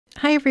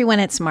Hi everyone,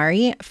 it's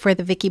Mari for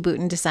the Vicki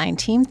Boutin design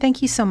team.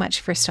 Thank you so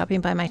much for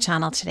stopping by my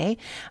channel today.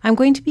 I'm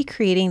going to be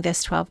creating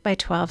this 12 by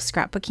 12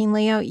 scrapbooking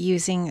layout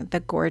using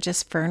the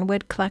gorgeous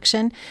Fernwood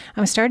collection.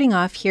 I'm starting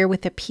off here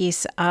with a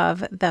piece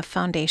of the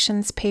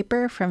foundations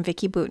paper from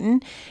Vicki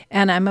Boutin,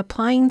 and I'm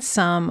applying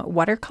some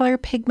watercolor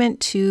pigment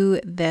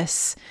to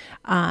this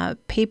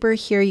paper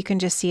here. You can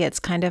just see it's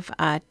kind of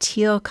a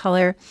teal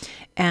color,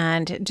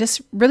 and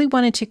just really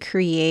wanted to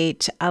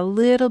create a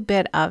little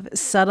bit of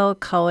subtle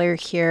color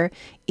here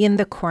in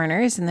the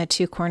corners, in the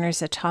two corners,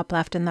 the top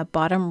left and the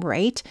bottom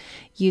right,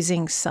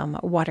 using some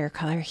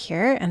watercolor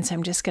here. And so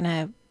I'm just going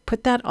to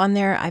put that on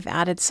there. I've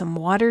added some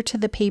water to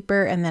the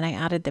paper, and then I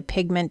added the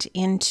pigment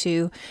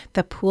into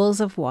the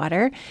pools of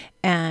water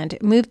and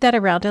moved that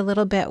around a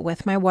little bit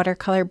with my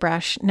watercolor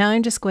brush. Now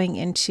I'm just going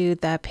into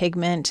the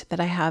pigment that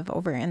I have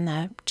over in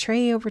the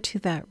tray over to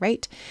the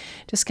right.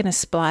 Just going to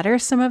splatter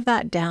some of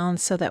that down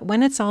so that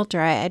when it's all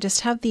dry, I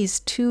just have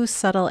these two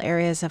subtle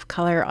areas of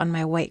color on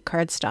my white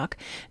cardstock.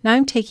 Now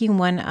I'm taking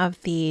one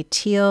of the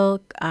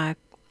teal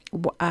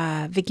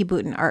Vicki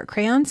Boutin art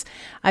crayons.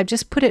 I've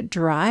just put it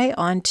dry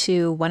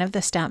onto one of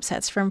the stamp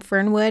sets from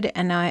Fernwood,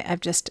 and now I've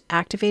just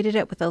activated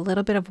it with a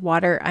little bit of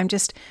water. I'm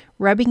just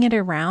rubbing it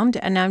around,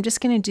 and now I'm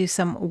just going to do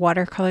some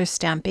watercolor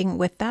stamping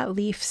with that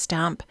leaf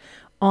stamp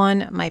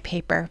on my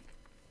paper.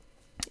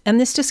 And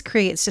this just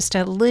creates just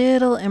a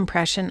little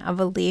impression of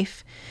a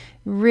leaf.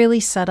 Really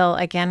subtle.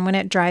 Again, when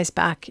it dries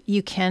back,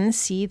 you can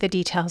see the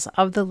details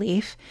of the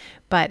leaf,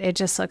 but it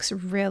just looks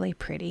really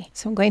pretty.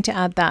 So I'm going to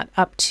add that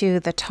up to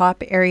the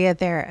top area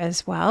there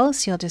as well.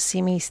 So you'll just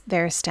see me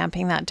there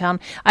stamping that down.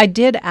 I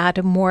did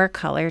add more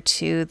color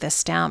to the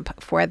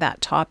stamp for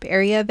that top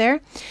area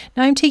there.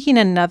 Now I'm taking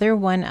another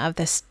one of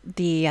the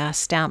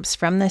stamps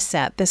from the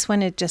set. This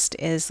one, it just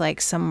is like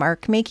some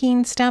mark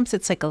making stamps.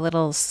 It's like a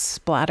little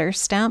splatter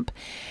stamp.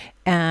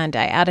 And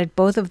I added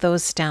both of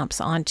those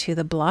stamps onto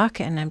the block,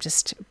 and I'm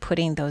just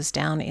putting those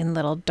down in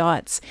little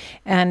dots.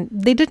 And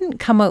they didn't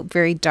come out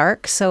very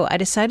dark, so I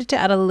decided to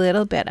add a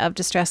little bit of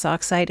Distress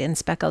Oxide in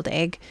Speckled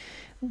Egg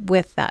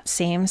with that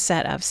same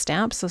set of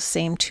stamps, those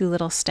same two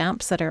little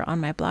stamps that are on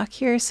my block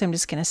here. So I'm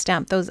just going to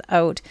stamp those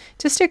out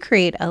just to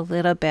create a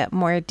little bit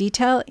more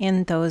detail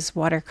in those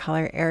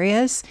watercolor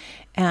areas,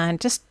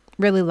 and just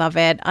really love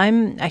it.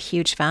 I'm a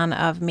huge fan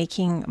of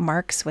making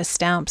marks with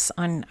stamps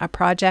on a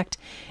project,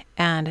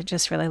 and I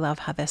just really love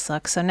how this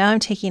looks. So now I'm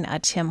taking a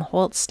Tim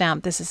Holtz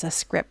stamp. This is a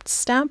script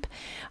stamp.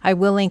 I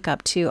will link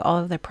up to all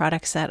of the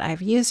products that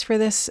I've used for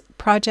this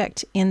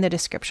project in the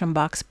description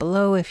box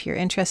below if you're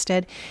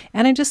interested.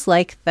 And I just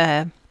like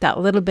that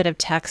little bit of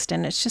text,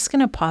 and it's just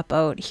going to pop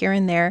out here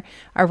and there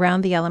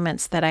around the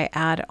elements that I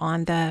add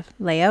on the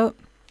layout.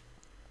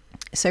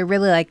 So I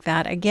really like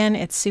that. Again,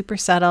 it's super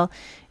subtle.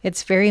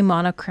 It's very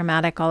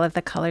monochromatic. All of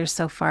the colors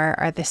so far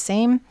are the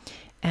same,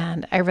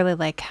 and I really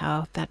like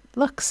how that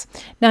looks.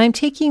 Now I'm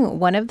taking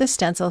one of the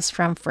stencils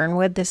from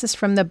Fernwood. This is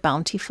from the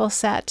Bountiful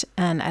set,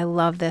 and I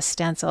love this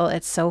stencil.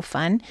 It's so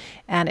fun,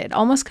 and it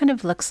almost kind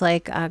of looks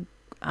like a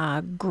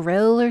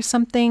grill or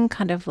something,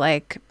 kind of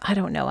like, I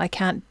don't know, I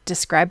can't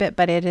describe it,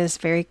 but it is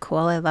very cool.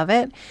 I love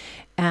it.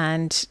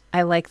 And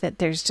I like that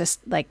there's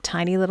just like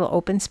tiny little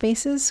open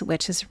spaces,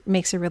 which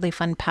makes a really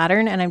fun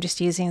pattern. And I'm just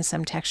using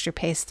some texture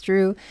paste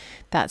through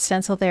that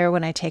stencil there.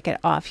 When I take it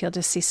off, you'll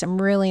just see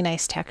some really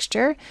nice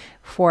texture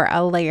for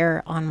a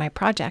layer on my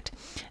project.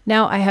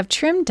 Now I have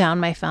trimmed down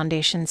my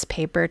foundations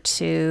paper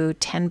to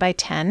 10 by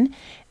 10.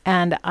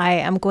 And I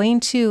am going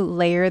to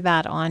layer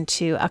that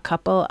onto a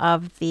couple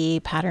of the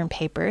pattern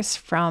papers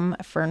from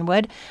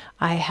Fernwood.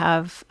 I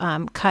have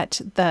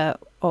cut the,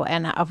 oh,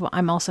 and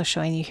I'm also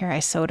showing you here,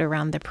 I sewed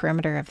around the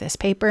perimeter of this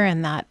paper,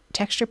 and that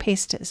texture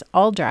paste is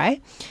all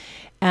dry.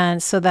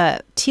 And so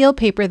the teal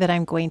paper that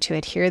I'm going to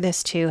adhere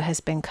this to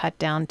has been cut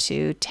down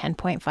to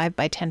 10.5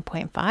 by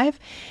 10.5.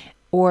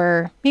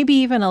 or maybe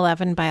even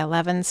 11 by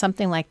 11,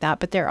 something like that.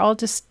 But they're all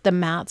just, the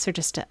mats are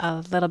just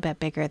a little bit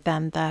bigger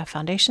than the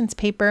foundations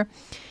paper.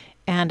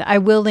 And I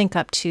will link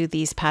up to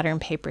these pattern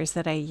papers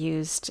that I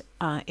used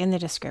in the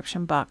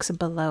description box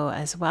below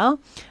as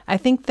well. I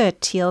think the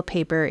teal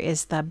paper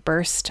is the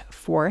burst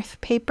forth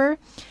paper.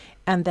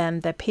 And then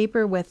the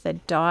paper with the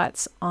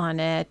dots on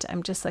it,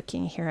 I'm just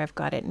looking here, I've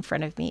got it in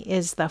front of me,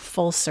 is the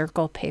full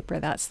circle paper.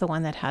 That's the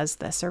one that has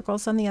the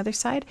circles on the other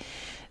side.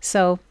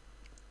 So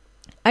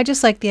I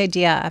just like the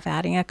idea of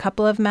adding a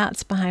couple of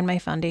mats behind my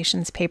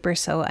foundations paper.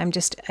 So I'm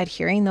just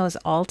adhering those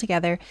all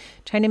together,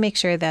 trying to make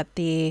sure that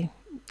the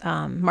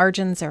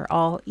margins are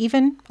all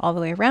even all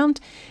the way around,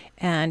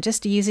 and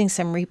just using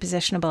some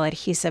repositionable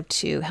adhesive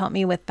to help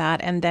me with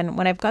that. And then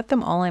when I've got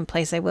them all in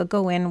place, I will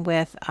go in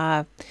with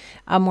a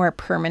more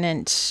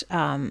permanent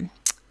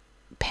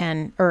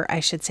pen, or I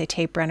should say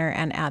tape runner,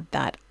 and add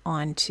that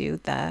onto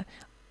the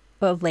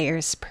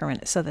layers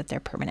permanent so that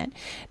they're permanent.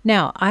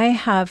 Now I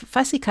have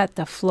fussy cut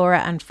the Flora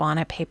and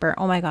Fauna paper.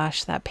 Oh my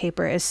gosh, that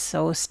paper is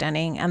so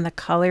stunning, and the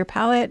color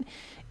palette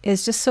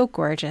is just so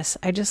gorgeous.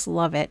 I just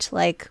love it.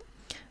 Like,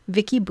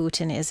 Vicki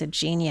Boutin is a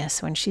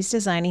genius when she's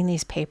designing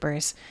these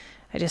papers.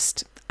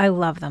 I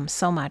love them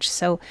so much.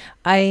 So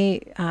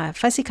I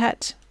fussy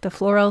cut the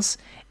florals,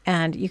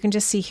 and you can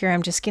just see here,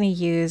 I'm just going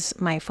to use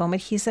my foam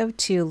adhesive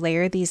to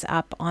layer these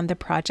up on the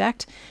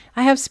project.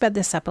 I have sped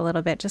this up a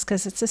little bit just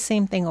because it's the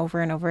same thing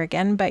over and over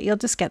again, but you'll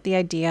just get the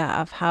idea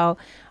of how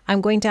I'm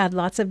going to add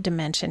lots of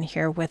dimension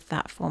here with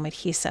that foam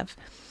adhesive.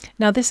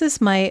 Now this is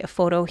my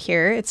photo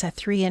here. It's a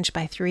 3"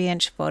 by 3"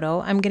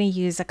 photo. I'm going to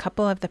use a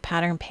couple of the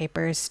pattern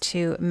papers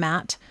to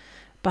mat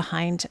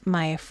behind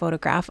my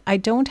photograph. I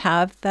don't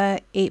have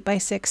the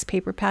 8x6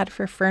 paper pad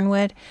for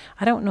Fernwood.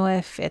 I don't know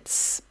if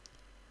it's,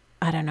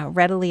 I don't know,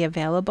 readily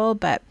available,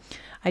 but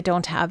I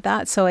don't have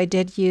that. So I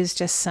did use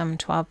just some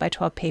 12 by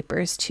 12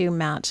 papers to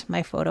mount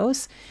my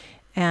photos.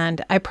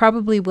 And I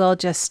probably will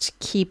just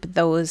keep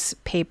those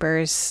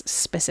papers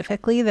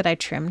specifically that I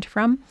trimmed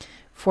from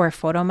for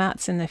photo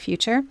mats in the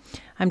future.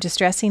 I'm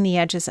distressing the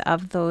edges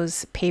of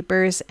those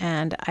papers,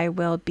 and I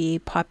will be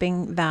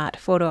popping that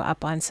photo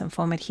up on some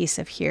foam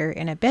adhesive here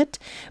in a bit.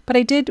 But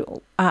I did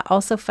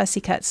also fussy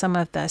cut some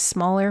of the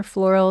smaller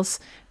florals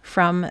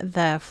from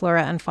the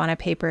Flora and Fauna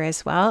paper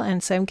as well.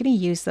 And so I'm going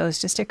to use those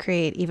just to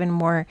create even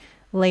more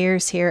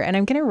layers here. And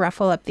I'm going to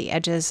ruffle up the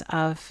edges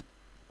of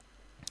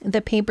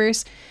the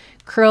papers,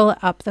 curl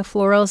up the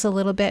florals a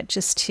little bit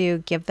just to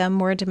give them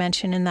more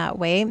dimension in that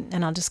way.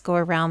 And I'll just go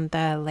around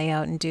the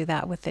layout and do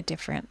that with the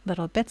different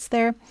little bits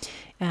there.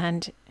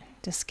 And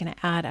just going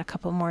to add a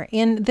couple more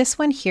in. This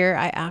one here,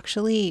 I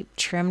actually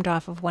trimmed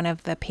off of one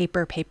of the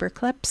paper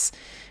clips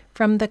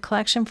from the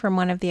collection from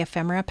one of the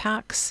ephemera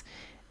packs,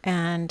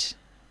 and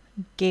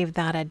gave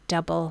that a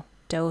double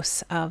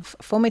dose of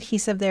foam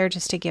adhesive there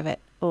just to give it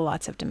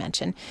lots of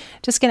dimension.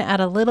 Just going to add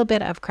a little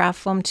bit of craft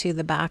foam to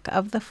the back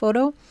of the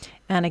photo.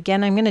 And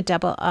again, I'm going to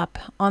double up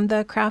on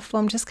the craft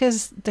foam just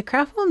because the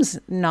craft foam's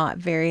not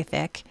very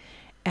thick.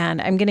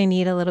 And I'm going to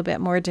need a little bit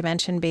more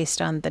dimension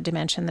based on the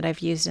dimension that I've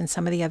used in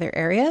some of the other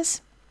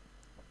areas.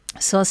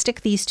 So I'll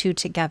stick these two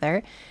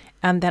together,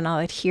 and then I'll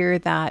adhere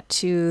that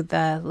to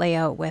the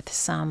layout with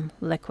some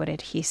liquid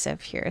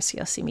adhesive here. So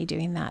you'll see me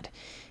doing that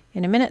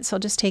in a minute. So I'll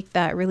just take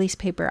that release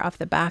paper off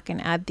the back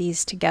and add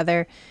these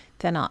together.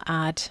 Then I'll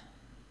add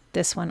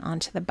this one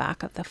onto the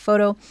back of the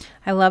photo.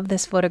 I love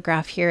this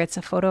photograph here. It's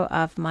a photo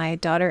of my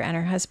daughter and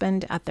her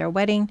husband at their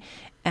wedding.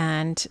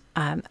 And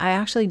I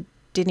actually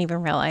didn't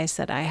even realize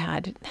that I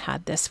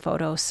had this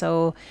photo.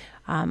 So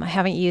I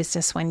haven't used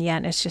this one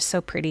yet. It's just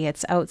so pretty.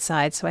 It's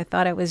outside. So I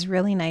thought it was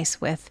really nice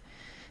with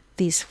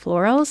these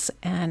florals,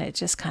 and it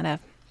just kind of,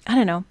 I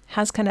don't know,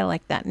 has kind of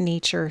like that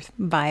nature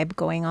vibe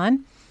going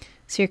on.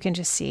 So you can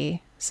just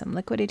see some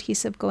liquid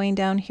adhesive going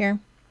down here.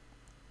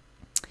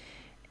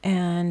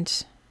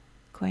 And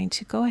going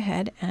to go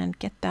ahead and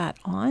get that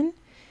on,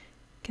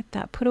 get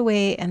that put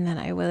away, and then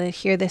I will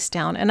adhere this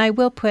down. And I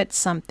will put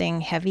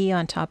something heavy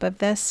on top of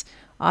this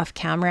off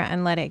camera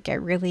and let it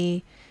get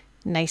really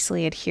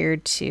nicely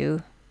adhered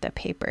to the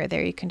paper.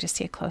 There you can just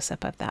see a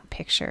close-up of that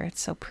picture.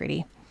 It's so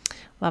pretty.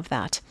 Love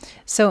that.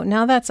 So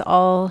now that's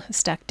all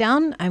stuck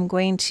down, I'm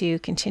going to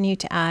continue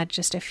to add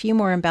just a few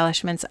more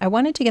embellishments. I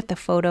wanted to get the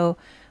photo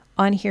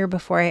on here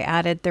before I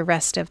added the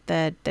rest of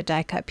the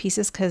die cut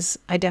pieces, because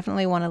I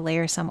definitely want to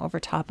layer some over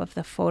top of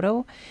the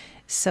photo.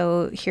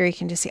 So here you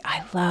can just see,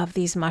 I love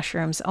these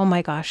mushrooms. Oh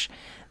my gosh,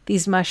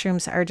 these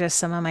mushrooms are just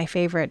some of my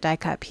favorite die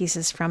cut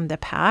pieces from the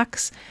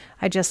packs.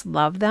 I just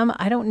love them.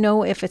 I don't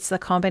know if it's the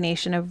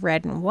combination of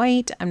red and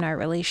white. I'm not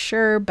really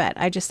sure, but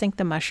I just think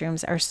the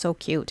mushrooms are so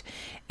cute.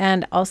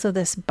 And also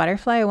this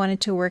butterfly I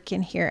wanted to work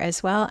in here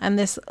as well. And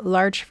this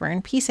large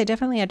fern piece, I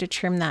definitely had to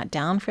trim that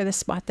down for the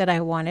spot that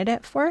I wanted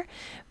it for,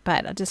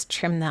 but I'll just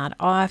trim that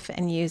off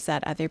and use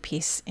that other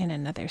piece in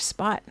another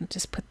spot and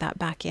just put that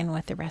back in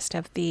with the rest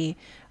of the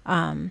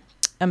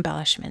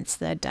embellishments,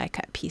 the die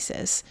cut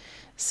pieces.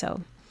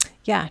 So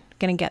yeah,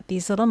 gonna get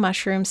these little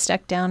mushrooms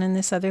stuck down in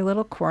this other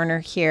little corner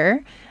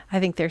here. I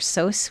think they're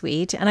so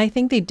sweet, and I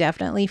think they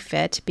definitely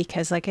fit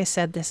because, like I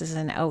said, this is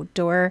an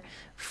outdoor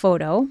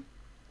photo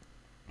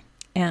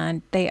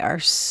and they are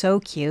so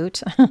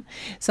cute.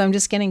 So I'm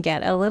just gonna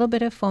get a little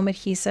bit of foam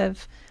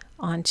adhesive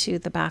onto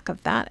the back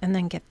of that and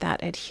then get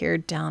that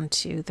adhered down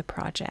to the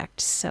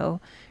project.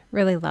 So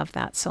really love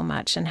that so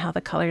much, and how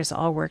the colors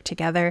all work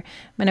together.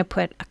 I'm gonna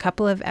put a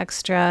couple of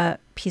extra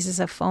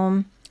pieces of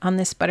foam on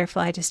this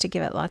butterfly just to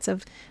give it lots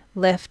of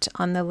lift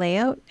on the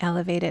layout,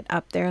 elevate it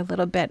up there a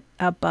little bit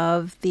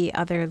above the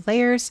other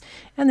layers.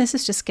 And this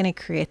is just going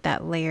to create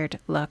that layered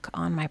look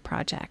on my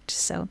project.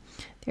 So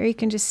there you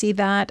can just see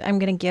that. I'm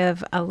going to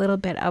give a little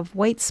bit of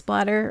white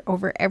splatter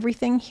over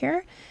everything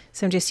here.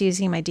 So I'm just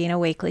using my Dana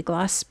Wakley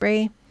gloss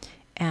spray.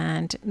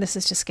 And this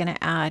is just going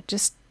to add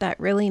just that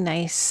really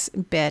nice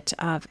bit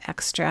of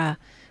extra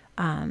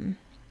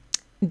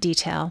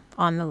detail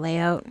on the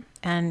layout.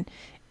 And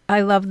I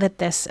love that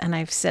this, and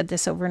I've said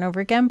this over and over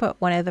again, but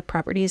one of the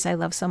properties I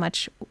love so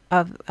much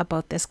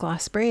about this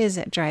gloss spray is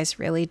it dries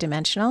really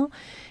dimensional.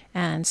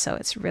 And so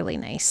it's really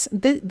nice.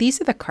 These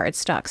are the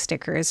cardstock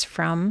stickers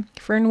from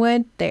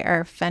Fernwood. They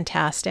are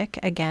fantastic.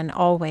 Again,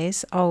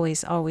 always,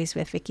 always, always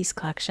with Vicki's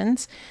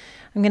collections.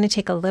 I'm going to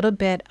take a little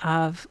bit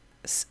of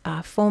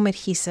foam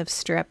adhesive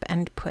strip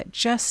and put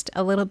just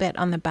a little bit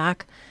on the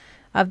back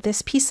of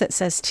this piece that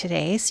says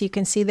today. So you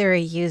can see there I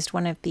used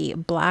one of the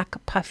black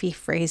puffy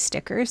phrase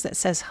stickers that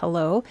says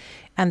hello,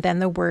 and then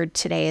the word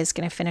today is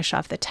going to finish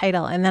off the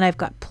title. And then I've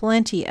got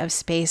plenty of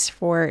space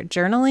for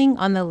journaling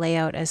on the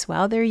layout as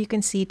well. There you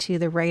can see to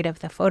the right of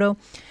the photo.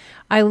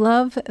 I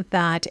love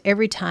that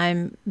every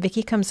time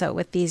Vicki comes out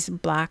with these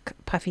black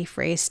puffy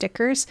phrase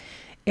stickers,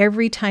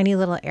 every tiny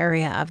little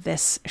area of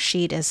this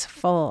sheet is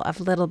full of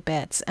little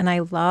bits. And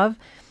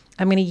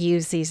I'm going to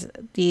use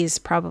these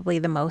probably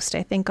the most,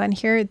 I think, on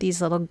here,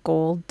 these little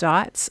gold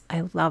dots.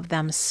 I love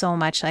them so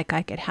much. Like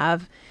I could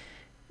have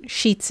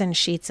sheets and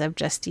sheets of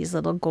just these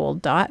little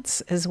gold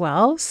dots as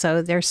well.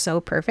 So they're so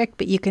perfect.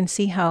 But you can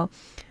see how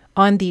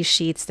on these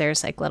sheets,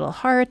 there's like little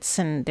hearts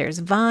and there's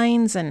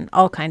vines and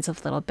all kinds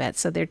of little bits.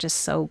 So they're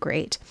just so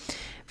great.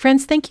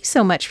 Friends, thank you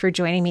so much for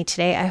joining me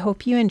today. I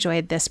hope you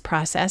enjoyed this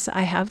process.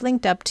 I have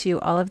linked up to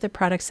all of the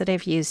products that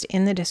I've used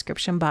in the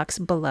description box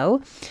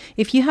below.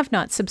 If you have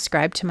not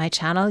subscribed to my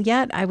channel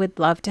yet, I would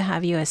love to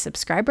have you as a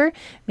subscriber.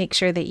 Make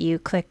sure that you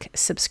click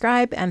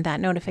subscribe and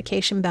that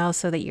notification bell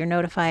so that you're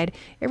notified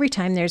every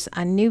time there's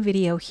a new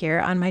video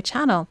here on my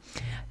channel.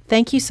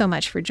 Thank you so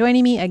much for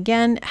joining me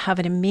again. Have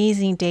an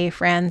amazing day,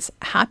 friends.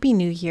 Happy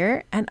New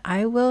Year, and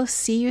I will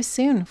see you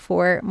soon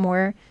for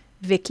more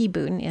Vicki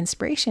Boutin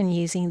inspiration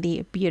using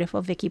the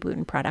beautiful Vicki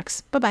Boutin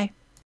products. Bye-bye.